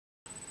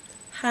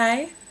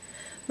Hi,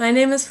 my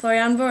name is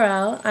Floriane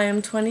Borel. I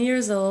am 20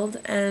 years old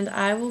and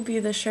I will be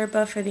the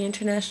Sherpa for the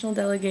international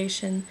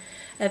delegation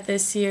at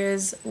this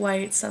year's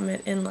Y8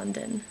 Summit in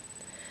London.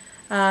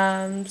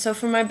 So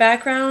for my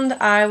background,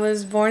 I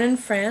was born in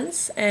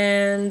France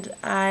and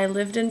I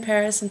lived in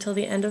Paris until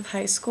the end of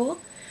high school.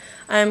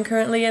 I'm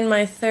currently in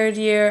my third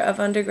year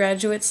of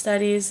undergraduate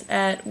studies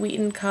at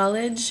Wheaton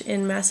College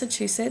in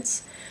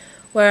Massachusetts,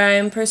 where I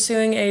am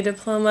pursuing a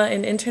diploma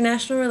in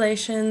international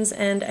relations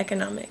and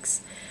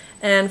economics.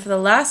 And for the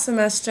last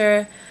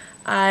semester,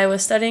 I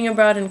was studying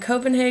abroad in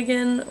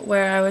Copenhagen,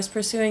 where I was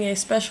pursuing a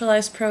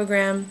specialized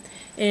program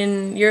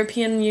in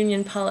European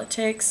Union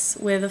politics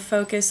with a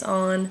focus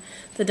on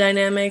the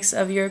dynamics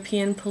of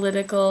European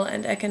political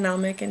and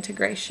economic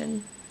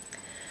integration.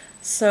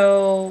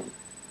 So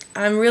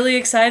I'm really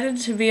excited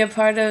to be a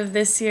part of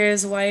this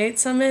year's Y8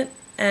 Summit,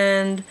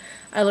 and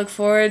I look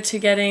forward to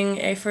getting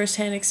a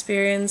first-hand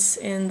experience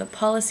in the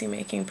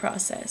policymaking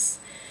process.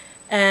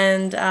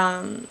 And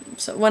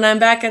so when I'm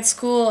back at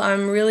school,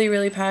 I'm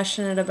really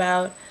passionate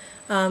about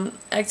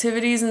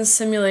activities and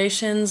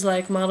simulations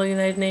like Model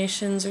United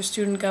Nations or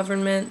student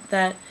government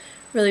that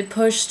really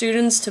push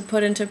students to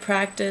put into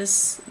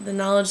practice the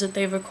knowledge that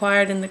they've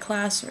acquired in the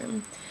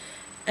classroom.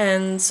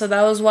 And so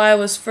that was why I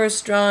was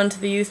first drawn to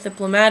the Youth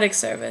Diplomatic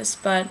Service,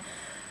 but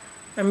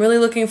I'm really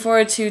looking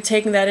forward to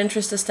taking that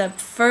interest a step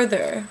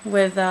further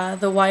with the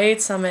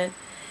Y8 Summit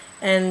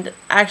and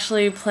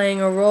actually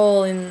playing a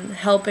role in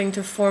helping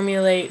to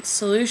formulate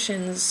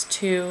solutions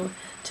to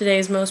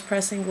today's most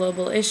pressing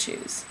global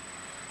issues.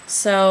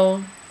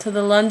 So, to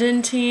the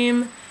London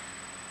team,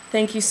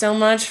 thank you so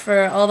much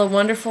for all the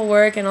wonderful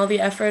work and all the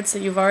efforts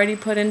that you've already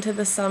put into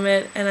the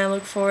summit, and I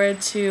look forward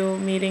to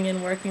meeting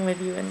and working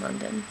with you in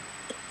London.